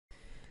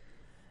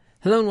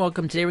Hello and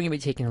welcome. Today we're going to be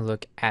taking a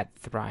look at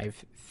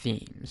Thrive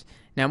Themes.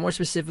 Now, more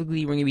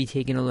specifically, we're going to be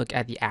taking a look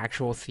at the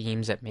actual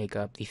themes that make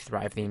up the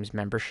Thrive Themes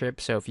membership.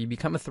 So if you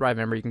become a Thrive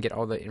member, you can get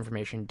all the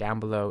information down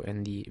below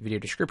in the video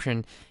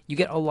description. You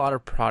get a lot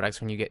of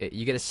products when you get it.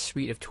 You get a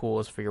suite of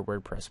tools for your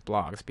WordPress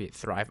blogs, be it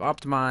Thrive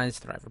Optimize,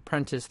 Thrive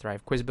Apprentice,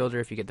 Thrive Quiz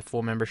Builder if you get the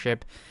full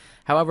membership.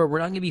 However, we're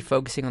not going to be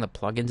focusing on the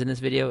plugins in this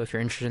video. If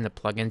you're interested in the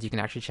plugins, you can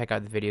actually check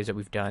out the videos that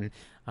we've done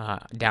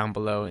down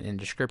below in the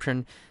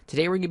description.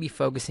 Today we're going to be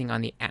focusing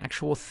on the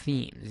actual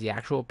themes, the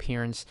actual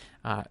appearance,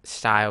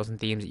 styles, and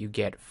themes that you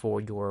get for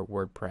your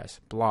WordPress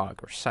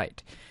blog or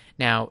site.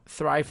 Now,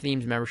 Thrive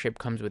Themes membership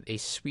comes with a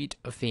suite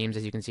of themes,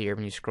 as you can see here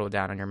when you scroll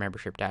down on your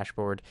membership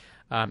dashboard.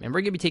 And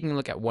we're going to be taking a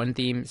look at one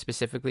theme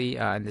specifically,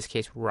 in this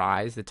case,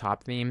 Rise, the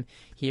top theme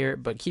here.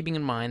 But keeping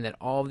in mind that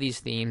all of these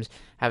themes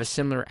have a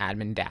similar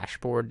admin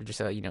dashboard,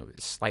 just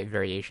slight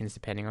variations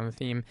depending on the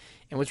theme.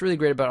 And what's really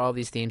great about all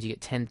these themes, you get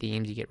 10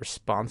 themes, you get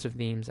responsive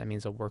themes. That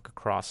means they'll work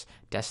across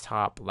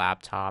desktop,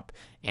 laptop,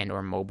 and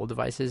or mobile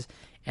devices.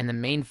 And the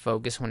main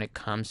focus when it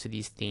comes to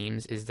these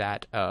themes is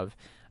that of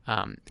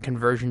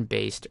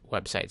conversion-based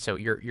website. So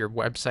your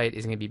website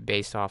is going to be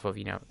based off of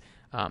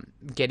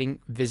getting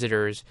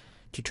visitors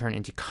to turn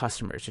into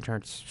customers, to turn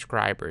into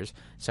subscribers,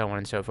 so on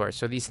and so forth.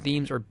 So these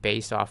themes are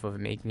based off of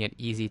making it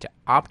easy to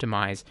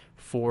optimize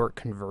for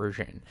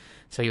conversion.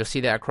 So you'll see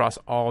that across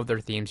all of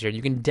their themes here.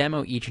 You can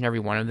demo each and every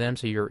one of them,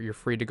 so you're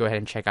free to go ahead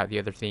and check out the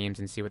other themes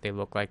and see what they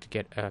look like to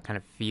get a kind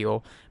of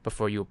feel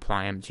before you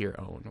apply them to your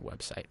own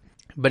website.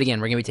 But again,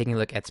 we're going to be taking a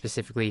look at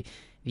specifically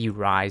the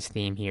Rise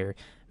theme here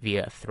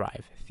via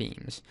Thrive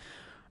Themes.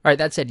 All right,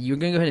 that said, you're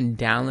going to go ahead and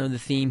download the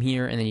theme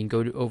here, and then you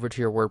can go over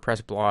to your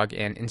WordPress blog.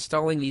 And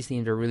installing these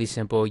themes are really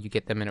simple. You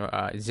get them in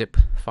a zip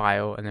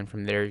file, and then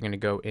from there, you're going to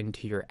go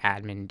into your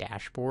admin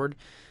dashboard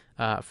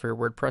for your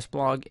WordPress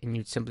blog, and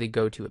you simply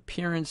go to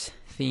Appearance,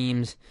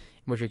 Themes.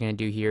 And what you're going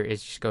to do here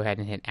is just go ahead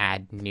and hit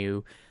Add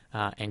New,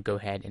 and go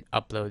ahead and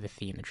upload the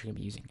theme that you're going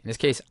to be using. In this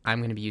case, I'm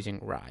going to be using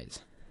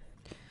Rise.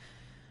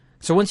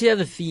 So once you have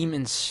the theme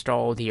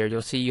installed here,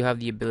 you'll see you have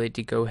the ability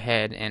to go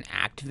ahead and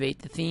activate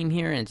the theme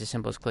here, and it's as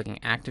simple as clicking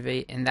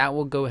activate, and that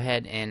will go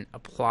ahead and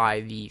apply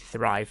the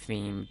Thrive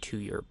theme to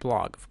your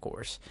blog, of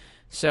course.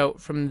 So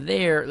from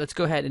there, let's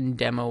go ahead and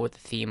demo what the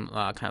theme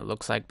kind of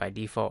looks like by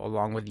default,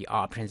 along with the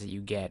options that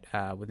you get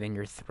within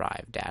your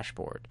Thrive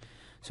dashboard.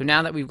 So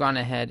now that we've gone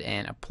ahead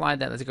and applied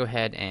that, let's go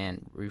ahead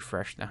and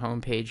refresh the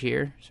home page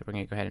here. So we're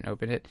going to go ahead and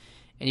open it,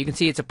 and you can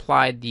see it's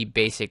applied the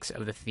basics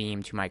of the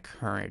theme to my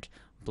current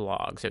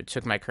blog. So it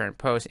took my current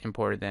post,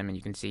 imported them, and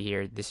you can see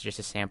here, this is just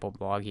a sample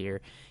blog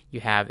here. You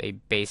have a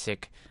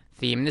basic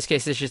theme. In this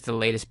case, this is just the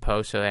latest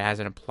post, so it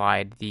hasn't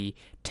applied the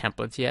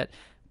templates yet.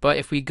 But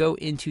if we go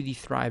into the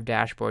Thrive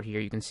dashboard here,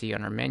 you can see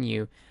on our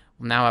menu,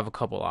 we'll now have a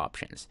couple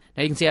options.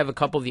 Now you can see I have a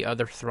couple of the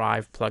other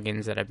Thrive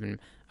plugins that I've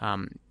been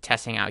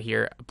testing out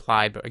here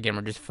applied, but again,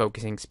 we're just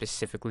focusing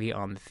specifically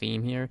on the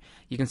theme here.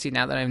 You can see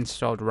now that I've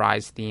installed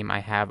Rise theme, I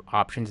have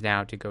options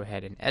now to go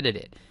ahead and edit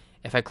it.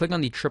 If I click on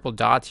the triple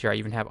dots here, I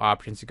even have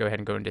options to go ahead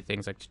and go into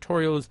things like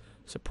tutorials,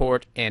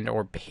 support, and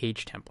or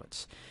page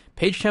templates.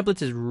 Page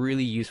templates is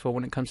really useful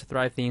when it comes to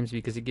Thrive themes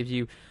because it gives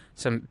you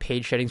some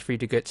page settings for you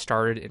to get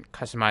started in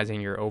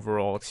customizing your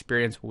overall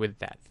experience with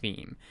that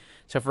theme.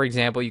 So for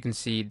example, you can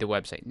see the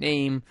website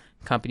name,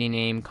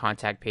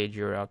 contact page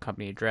URL,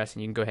 company address,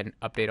 and you can go ahead and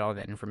update all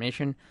that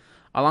information,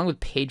 along with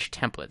page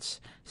templates.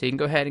 So you can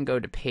go ahead and go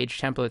to page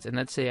templates, and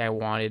let's say I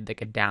wanted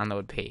like a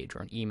download page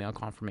or an email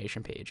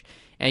confirmation page.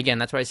 And again,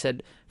 that's why I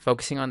said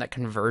focusing on that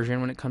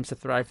conversion when it comes to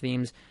Thrive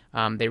themes,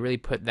 they really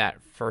put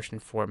that first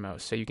and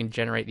foremost. So you can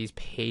generate these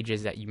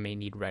pages that you may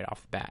need right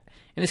off the bat.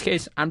 In this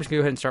case, I'm just going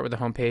to go ahead and start with the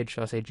home page.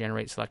 So I'll say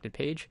generate selected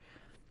page.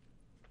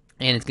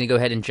 And it's going to go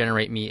ahead and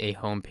generate me a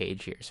home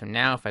page here. So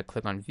now if I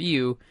click on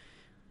view,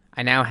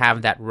 I now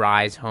have that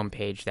Rise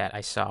homepage that I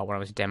saw when I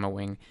was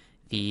demoing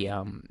the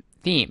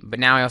theme. But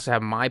now I also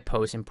have my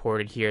post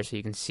imported here, so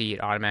you can see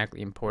it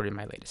automatically imported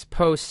my latest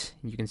post.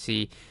 You can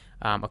see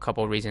a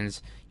couple of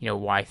reasons,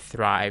 why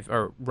Thrive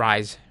or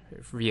Rise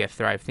via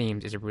Thrive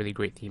themes is a really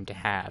great theme to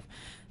have.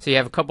 So you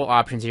have a couple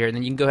options here, and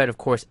then you can go ahead, of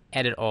course,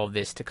 edit all of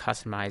this to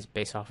customize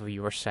based off of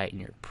your site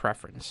and your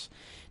preference.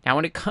 Now,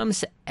 when it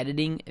comes to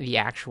editing the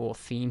actual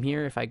theme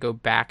here, if I go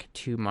back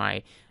to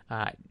my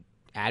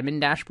admin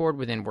dashboard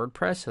within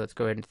WordPress, so let's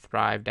go ahead and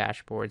Thrive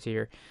dashboards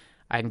here.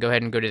 I can go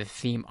ahead and go to the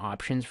theme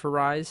options for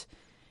Rise.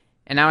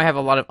 And now I have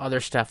a lot of other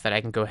stuff that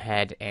I can go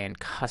ahead and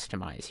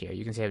customize here.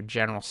 You can see I have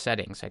general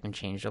settings. I can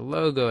change the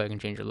logo. I can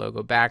change the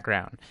logo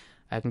background.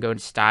 I can go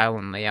into style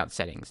and layout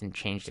settings and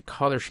change the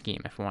color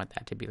scheme if I want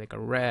that to be like a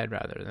red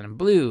rather than a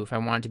blue. If I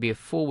want it to be a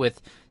full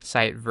width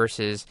site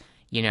versus,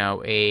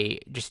 a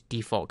just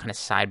default kind of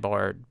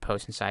sidebar,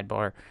 post and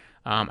sidebar.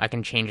 I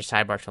can change the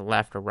sidebar to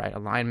left or right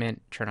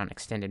alignment, turn on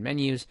extended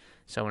menus,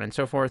 so on and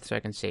so forth. So I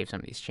can save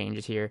some of these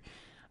changes here.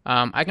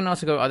 I can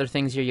also go other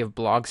things here. You have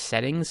blog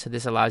settings, so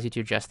this allows you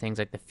to adjust things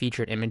like the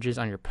featured images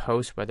on your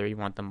post, whether you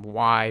want them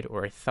wide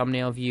or a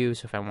thumbnail view.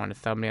 So if I want a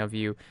thumbnail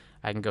view,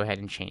 I can go ahead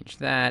and change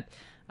that.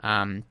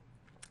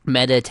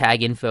 Meta,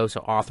 tag info, so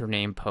author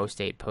name, post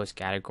date, post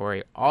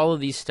category, all of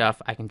these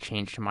stuff I can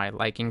change to my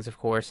likings, of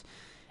course.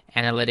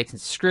 Analytics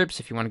and scripts,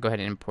 if you want to go ahead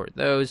and import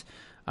those.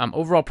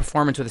 Overall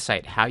performance of the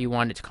site, how you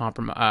want it to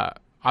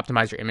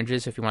optimize your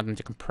images, so if you want them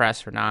to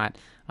compress or not.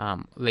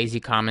 Lazy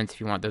comments, if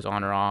you want those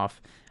on or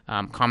off.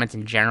 Comments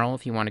in general,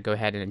 if you want to go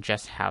ahead and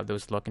adjust how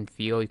those look and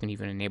feel. You can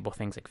even enable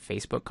things like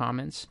Facebook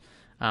comments.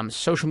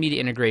 Social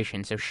media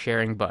integration, so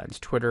sharing buttons,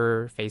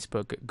 Twitter,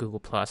 Facebook, Google+,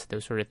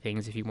 those sort of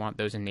things, if you want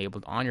those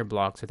enabled on your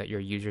blog so that your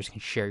users can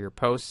share your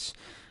posts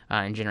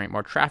and generate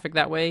more traffic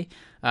that way.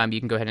 You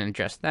can go ahead and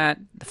adjust that.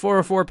 The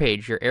 404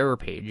 page, your error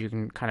page, you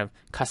can kind of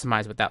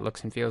customize what that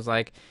looks and feels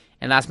like.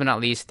 And last but not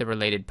least, the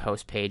related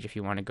post page, if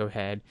you want to go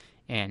ahead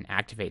and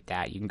activate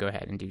that, you can go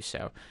ahead and do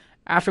so.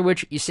 After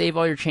which, you save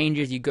all your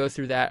changes, you go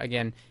through that.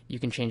 Again, you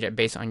can change that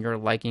based on your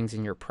likings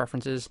and your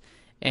preferences.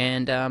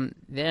 And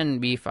then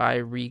if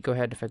I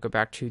go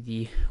back to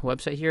the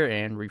website here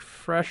and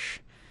refresh,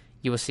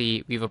 you will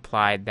see we've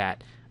applied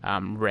that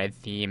red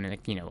theme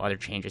and other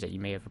changes that you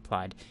may have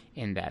applied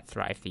in that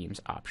Thrive Themes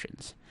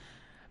options.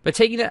 But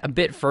taking that a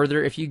bit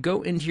further, if you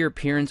go into your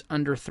appearance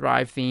under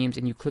Thrive Themes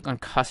and you click on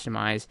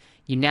Customize,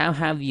 you now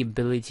have the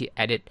ability to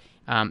edit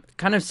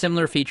kind of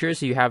similar features.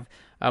 So you have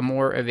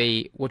more of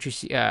a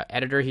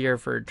editor here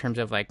for in terms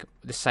of like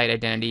the site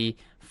identity,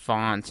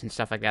 fonts, and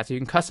stuff like that. So you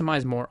can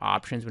customize more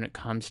options when it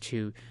comes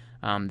to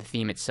the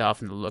theme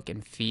itself and the look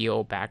and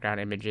feel, background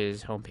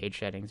images, homepage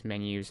settings,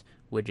 menus,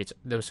 widgets,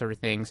 those sort of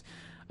things.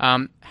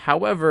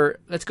 However,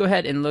 let's go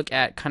ahead and look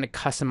at kind of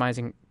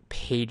customizing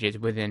pages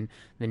within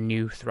the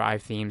new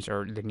Thrive themes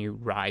or the new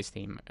Rise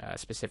theme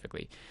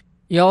specifically.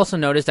 You'll also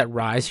notice that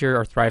Rise here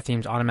or Thrive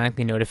Themes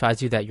automatically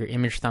notifies you that your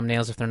image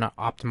thumbnails, if they're not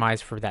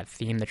optimized for that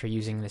theme that you're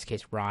using, in this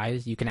case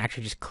Rise, you can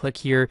actually just click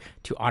here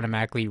to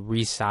automatically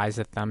resize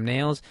the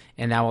thumbnails,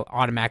 and that will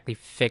automatically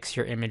fix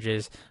your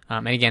images.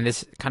 And again,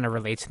 this kind of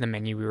relates to the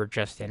menu we were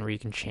just in, where you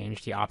can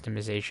change the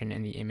optimization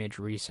and the image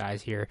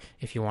resize here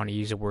if you want to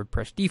use a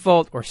WordPress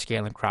default or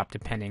scale and crop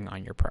depending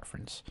on your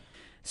preference.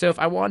 So if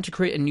I want to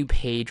create a new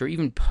page or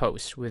even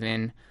post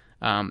within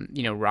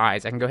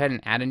Rise, I can go ahead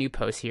and add a new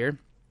post here.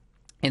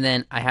 And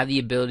then I have the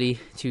ability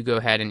to go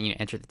ahead and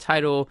enter the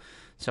title,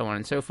 so on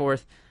and so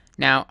forth.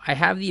 Now, I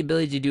have the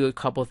ability to do a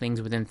couple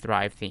things within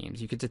Thrive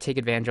Themes. You get to take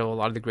advantage of a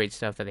lot of the great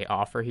stuff that they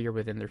offer here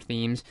within their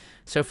themes.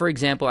 So, for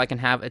example, I can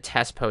have a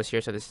test post here.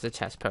 So this is a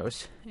test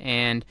post.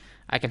 And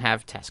I can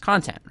have test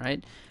content,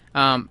 right?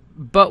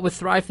 But with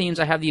Thrive Themes,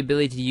 I have the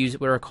ability to use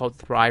what are called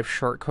Thrive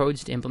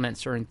shortcodes to implement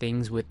certain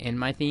things within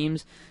my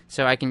themes.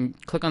 So I can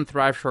click on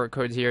Thrive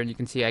shortcodes here, and you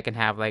can see I can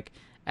have like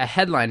a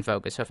headline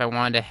focus. So if I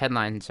wanted a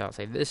headline, so I'll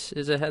say this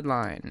is a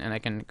headline, and I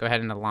can go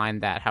ahead and align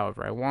that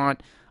however I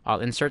want.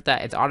 I'll insert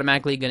that. It's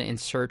automatically going to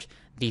insert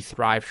the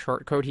Thrive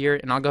shortcode here,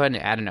 and I'll go ahead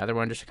and add another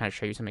one just to kind of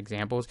show you some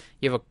examples.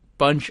 You have a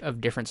bunch of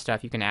different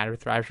stuff you can add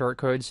with Thrive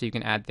shortcodes, so you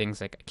can add things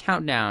like a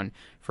countdown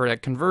for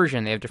like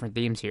conversion. They have different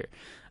themes here.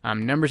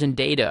 Numbers and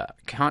data,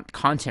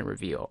 content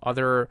reveal,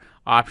 other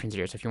options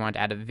here. So if you want to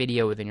add a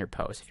video within your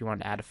post, if you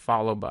want to add a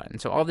follow button,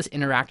 so all this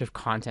interactive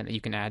content that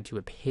you can add to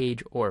a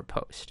page or a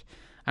post.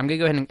 I'm going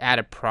to go ahead and add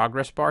a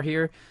progress bar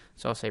here.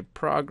 So I'll say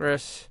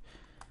progress,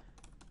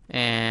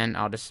 and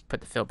I'll just put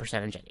the fill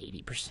percentage at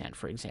 80%,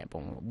 for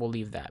example. We'll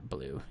leave that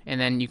blue. And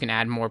then you can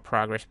add more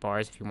progress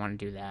bars if you want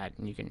to do that.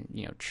 And you can,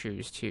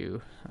 choose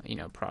to,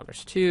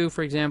 progress 2,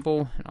 for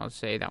example. And I'll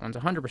say that one's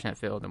 100%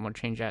 filled, and we'll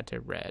change that to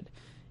red,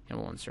 and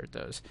we'll insert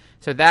those.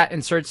 So that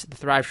inserts the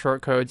Thrive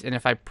shortcodes. And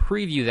if I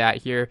preview that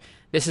here,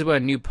 this is what a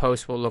new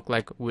post will look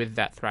like with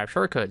that Thrive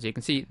shortcode. So you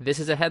can see this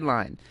is a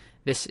headline.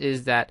 This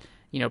is that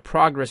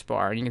progress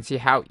bar, and you can see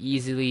how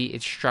easily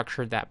it's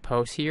structured that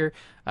post here,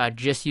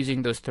 just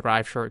using those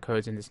Thrive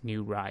shortcodes in this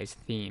new Rise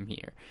theme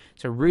here.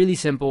 So really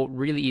simple,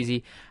 really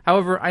easy.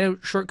 However, I know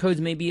shortcodes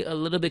may be a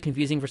little bit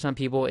confusing for some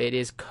people. It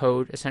is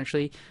code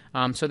essentially.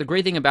 So the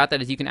great thing about that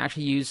is you can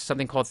actually use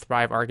something called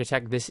Thrive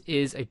Architect. This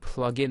is a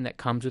plugin that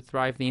comes with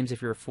Thrive Themes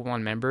if you're a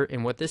full-on member.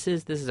 And what this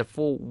is a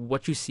full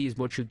what you see is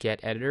what you get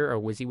editor or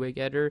WYSIWYG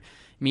editor,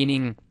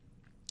 meaning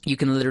you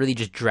can literally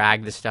just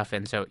drag this stuff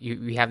in. So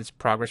we have this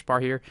progress bar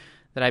here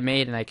that I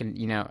made, and I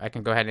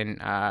can go ahead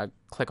and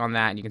click on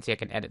that, and you can see I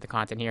can edit the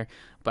content here,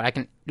 but I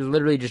can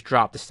literally just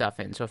drop the stuff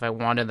in. So if I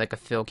wanted like a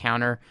fill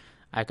counter,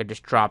 I could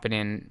just drop it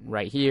in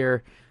right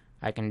here.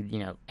 I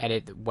can,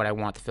 edit what I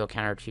want the fill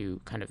counter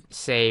to kind of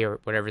say, or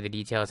whatever the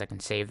details, I can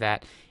save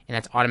that, and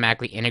that's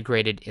automatically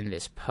integrated in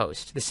this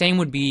post. The same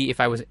would be if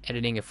I was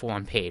editing a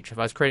full-on page. If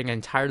I was creating an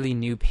entirely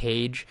new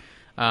page,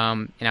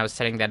 and I was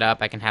setting that up,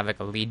 I can have like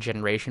a lead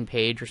generation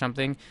page or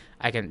something.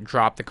 I can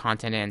drop the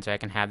content in, so I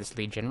can have this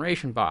lead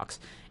generation box.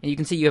 And you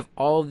can see you have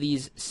all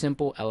these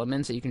simple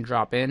elements that you can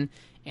drop in,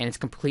 and it's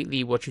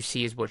completely what you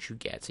see is what you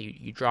get. So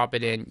you drop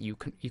it in, you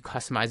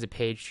customize the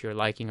page to your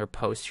liking or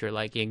post to your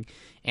liking,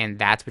 and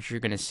that's what you're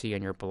going to see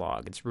on your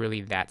blog. It's really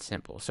that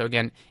simple. So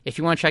again, if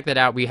you want to check that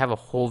out, we have a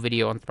whole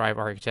video on Thrive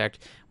Architect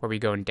where we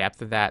go in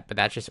depth of that, but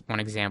that's just one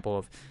example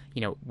of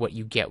what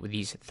you get with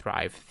these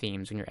Thrive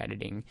themes when you're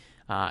editing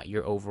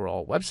your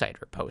overall website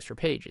or post or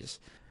pages.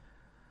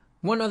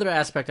 One other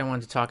aspect I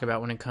wanted to talk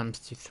about when it comes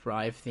to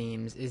Thrive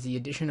themes is the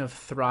addition of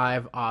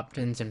Thrive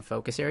opt-ins and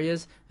focus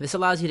areas. This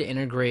allows you to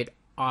integrate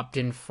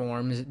opt-in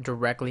forms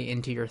directly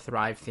into your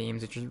Thrive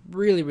themes, which is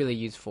really, really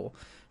useful.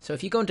 So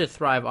if you go into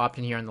Thrive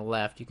opt-in here on the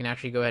left, you can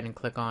actually go ahead and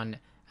click on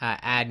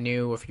Add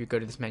New, or if you go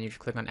to this menu, just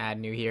click on Add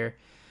New here.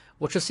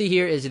 What you'll see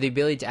here is the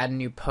ability to add a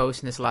new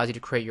post, and this allows you to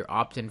create your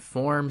opt-in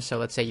form. So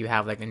let's say you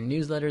have like a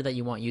newsletter that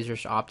you want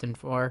users to opt in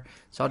for.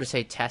 So I'll just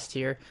say test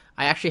here.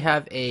 I actually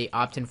have a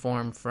opt-in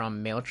form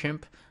from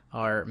MailChimp,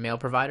 our mail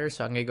provider.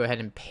 So I'm going to go ahead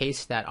and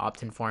paste that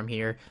opt-in form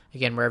here.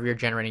 Again, wherever you're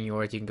generating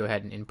yours, you can go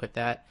ahead and input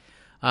that.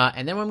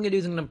 And then what I'm going to do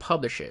is I'm going to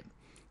publish it.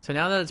 So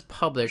now that it's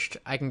published,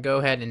 I can go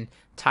ahead and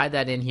tie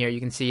that in here. You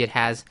can see it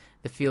has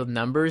the field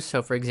numbers.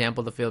 So for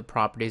example, the field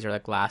properties are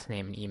like last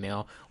name and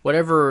email,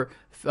 whatever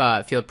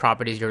field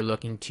properties you're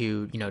looking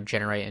to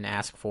generate and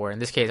ask for. In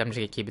this case, I'm just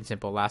gonna keep it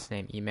simple: last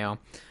name, email.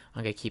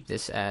 I'm gonna keep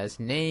this as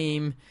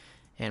name,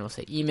 and we'll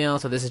say email.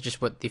 So this is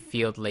just what the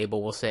field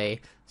label will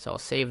say. So I'll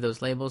save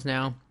those labels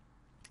now.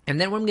 And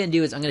then what I'm going to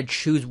do is I'm going to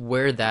choose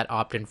where that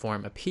opt-in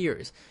form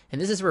appears. And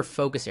this is where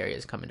focus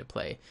areas come into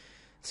play.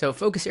 So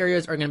focus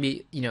areas are going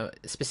to be,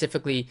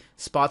 specifically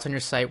spots on your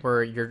site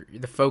where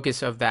the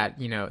focus of that,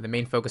 the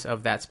main focus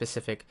of that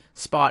specific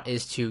spot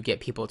is to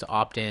get people to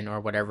opt in or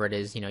whatever it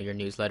is, your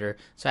newsletter.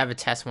 So I have a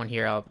test one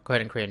here. I'll go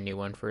ahead and create a new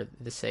one for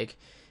the sake.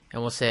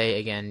 And we'll say,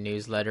 again,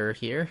 newsletter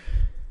here.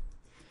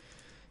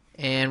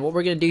 And what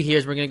we're going to do here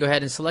is we're going to go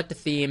ahead and select a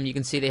theme. You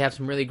can see they have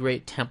some really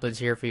great templates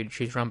here for you to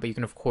choose from, but you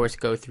can, of course,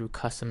 go through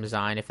custom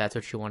design if that's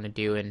what you want to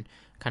do and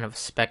kind of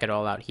spec it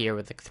all out here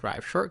with the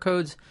Thrive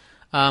shortcodes.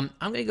 I'm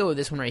going to go with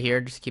this one right here,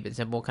 just to keep it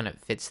simple, kind of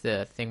fits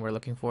the thing we're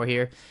looking for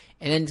here.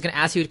 And then it's going to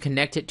ask you to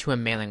connect it to a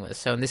mailing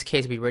list. So in this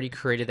case, we already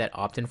created that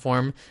opt-in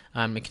form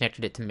and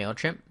connected it to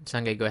MailChimp. So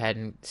I'm going to go ahead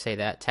and say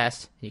that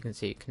test. You can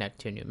see connect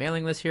to a new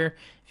mailing list here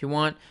if you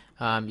want.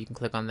 You can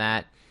click on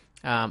that.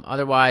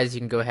 Otherwise, you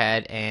can go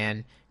ahead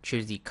and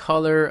choose the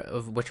color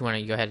of which you want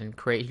to go ahead and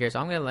create here. So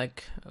I'm going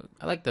to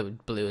I like the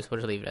blue, so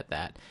we'll just leave it at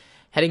that.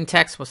 Heading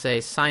text, we'll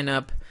say sign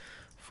up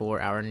for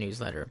our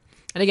newsletter.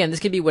 And again, this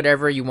could be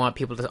whatever you want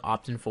people to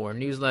opt in for: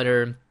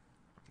 newsletter,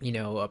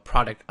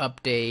 product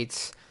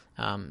updates,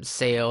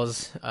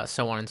 sales,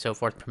 so on and so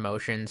forth,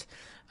 promotions.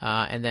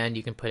 And then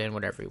you can put in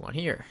whatever you want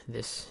here.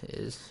 This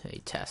is a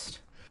test.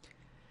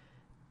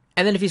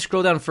 And then if you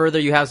scroll down further,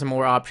 you have some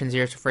more options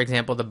here. So for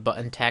example, the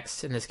button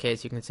text, in this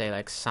case, you can say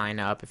like sign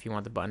up if you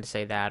want the button to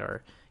say that,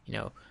 or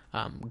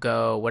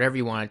go, whatever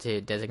you want to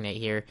designate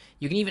here.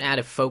 You can even add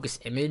a focus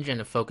image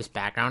and a focus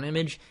background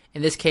image.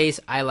 In this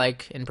case, I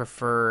like and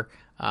prefer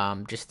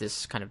just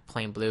this kind of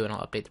plain blue, and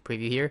I'll update the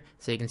preview here.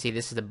 So you can see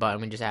this is the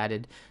button we just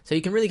added. So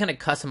you can really kind of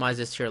customize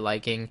this to your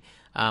liking.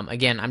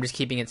 Again, I'm just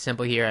keeping it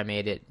simple here. I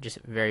made it just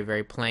very,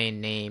 very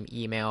plain: name,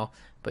 email.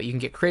 But you can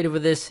get creative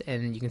with this,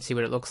 and you can see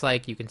what it looks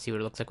like. You can see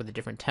what it looks like with the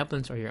different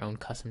templates or your own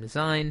custom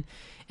design.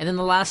 And then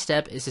the last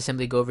step is to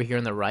simply go over here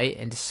on the right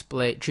and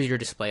choose your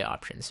display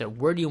options. So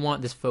where do you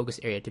want this focus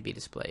area to be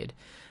displayed?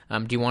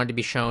 Do you want it to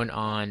be shown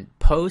on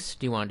posts?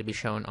 Do you want it to be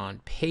shown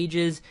on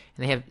pages?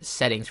 And they have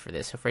settings for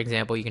this. So for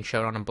example, you can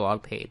show it on a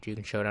blog page. You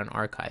can show it on an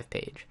archive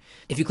page.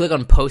 If you click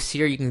on posts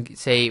here, you can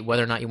say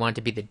whether or not you want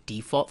it to be the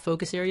default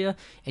focus area,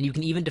 and you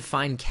can even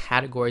define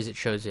categories it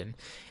shows in.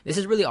 This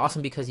is really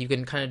awesome because you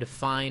can kind of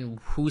define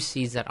who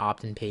sees that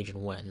opt-in page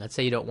and when. Let's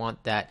say you don't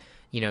want that,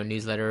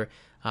 newsletter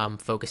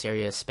focus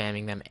area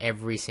spamming them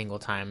every single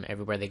time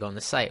everywhere they go on the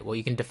site. Well,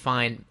 you can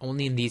define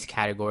only in these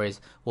categories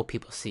will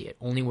people see it.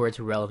 Only where it's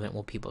relevant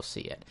will people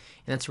see it.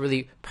 And that's a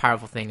really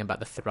powerful thing about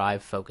the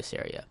Thrive focus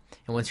area.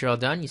 And once you're all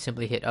done, you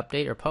simply hit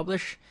update or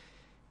publish,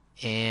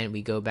 and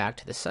we go back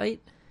to the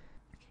site.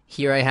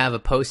 Here I have a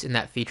post in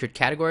that featured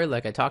category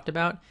like I talked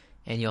about,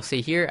 and you'll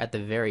see here at the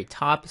very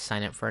top,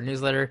 sign up for our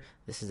newsletter.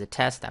 This is a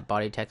test, that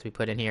body text we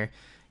put in here.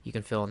 You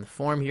can fill in the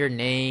form here,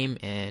 name,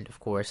 and of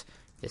course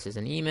this is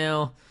an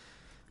email,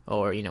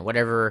 or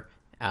whatever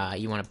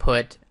you want to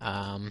put,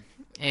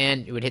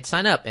 and it would hit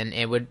sign up, and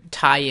it would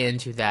tie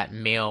into that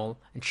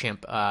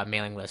MailChimp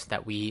mailing list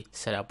that we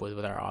set up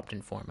with our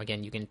opt-in form.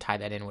 Again, you can tie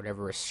that in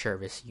whatever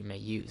service you may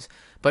use,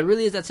 but it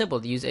really is that simple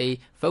to use a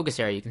focus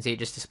area. You can see it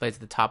just displays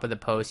at the top of the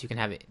post. You can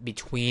have it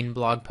between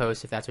blog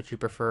posts if that's what you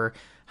prefer.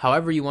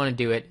 However you want to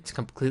do it, it's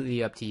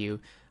completely up to you,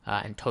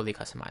 and totally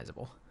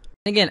customizable.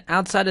 Again,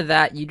 outside of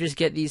that, you just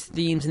get these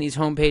themes and these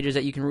home pages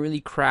that you can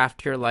really craft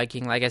to your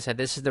liking. Like I said,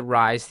 this is the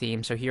Rise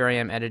theme, so here I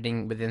am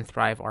editing within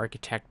Thrive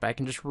Architect, but I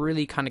can just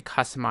really kind of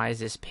customize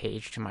this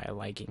page to my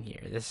liking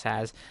here. This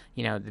has,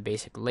 the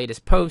basic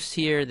latest posts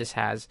here. This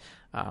has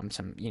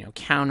some,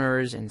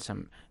 counters and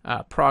some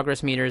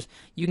progress meters.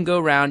 You can go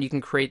around, you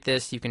can create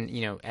this, you can,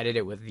 edit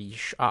it with the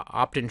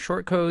opt-in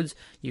shortcodes.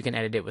 You can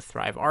edit it with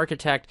Thrive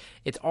Architect.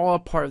 It's all a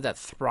part of that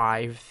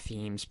Thrive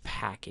themes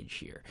package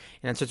here.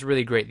 And so it's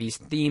really great. These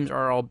themes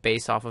are all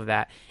based off of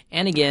that.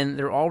 And again,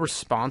 they're all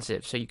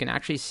responsive. So you can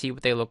actually see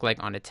what they look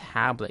like on a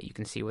tablet. You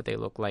can see what they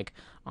look like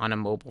on a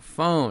mobile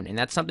phone. And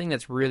that's something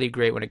that's really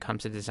great when it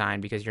comes to design,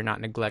 because you're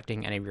not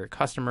neglecting any of your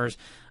customers.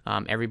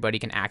 Everybody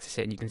can access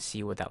it, and you can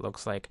see what that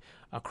looks like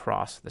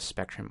across the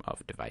spectrum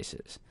of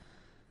devices.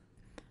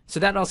 So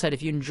that all said,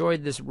 if you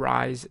enjoyed this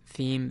Rise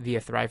theme via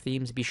Thrive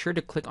Themes, be sure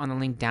to click on the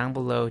link down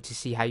below to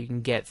see how you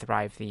can get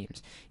Thrive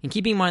Themes. And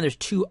keeping in mind there's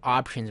two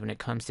options when it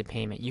comes to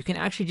payment. You can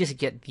actually just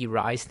get the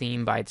Rise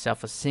theme by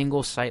itself, a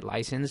single site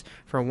license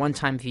for a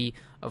one-time fee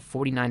of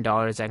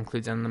 $49. That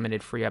includes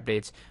unlimited free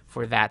updates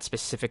for that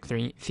specific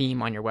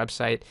theme on your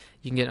website.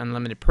 You can get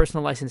unlimited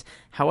personal license.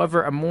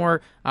 However, a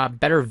more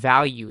better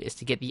value is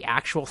to get the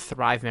actual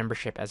Thrive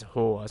membership as a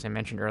whole, as I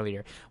mentioned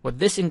earlier. What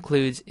this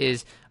includes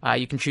is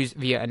you can choose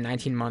via a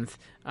 19-month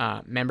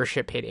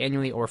membership paid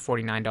annually or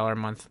 $49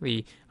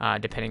 monthly,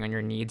 depending on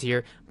your needs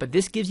here. But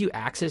this gives you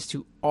access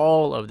to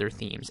all of their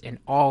themes and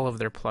all of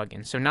their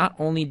plugins. So not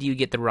only do you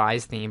get the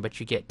Rise theme,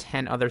 but you get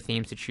 10 other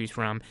themes to choose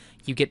from.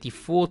 You get the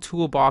full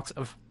toolbox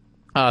of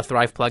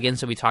Thrive plugins.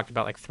 So we talked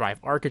about like Thrive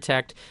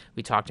Architect.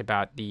 We talked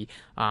about the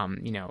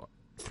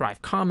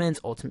Thrive Comments,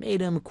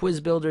 Ultimatum, Quiz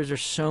Builders.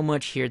 There's so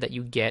much here that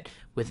you get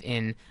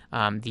within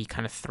the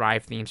kind of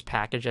Thrive Themes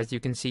package. As you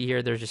can see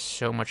here, there's just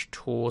so much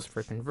tools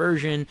for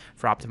conversion,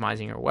 for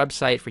optimizing your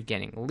website, for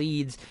getting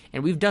leads.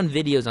 And we've done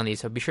videos on these,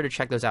 so be sure to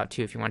check those out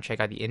too if you want to check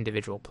out the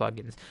individual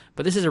plugins.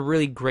 But this is a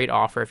really great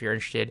offer if you're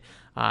interested.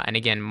 And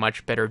again,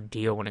 much better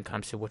deal when it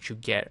comes to what you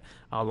get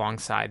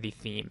alongside the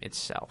theme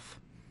itself.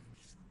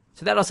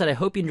 So that all said, I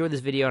hope you enjoyed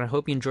this video and I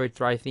hope you enjoyed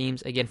Thrive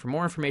Themes. Again, for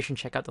more information,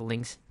 check out the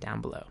links down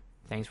below.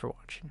 Thanks for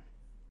watching.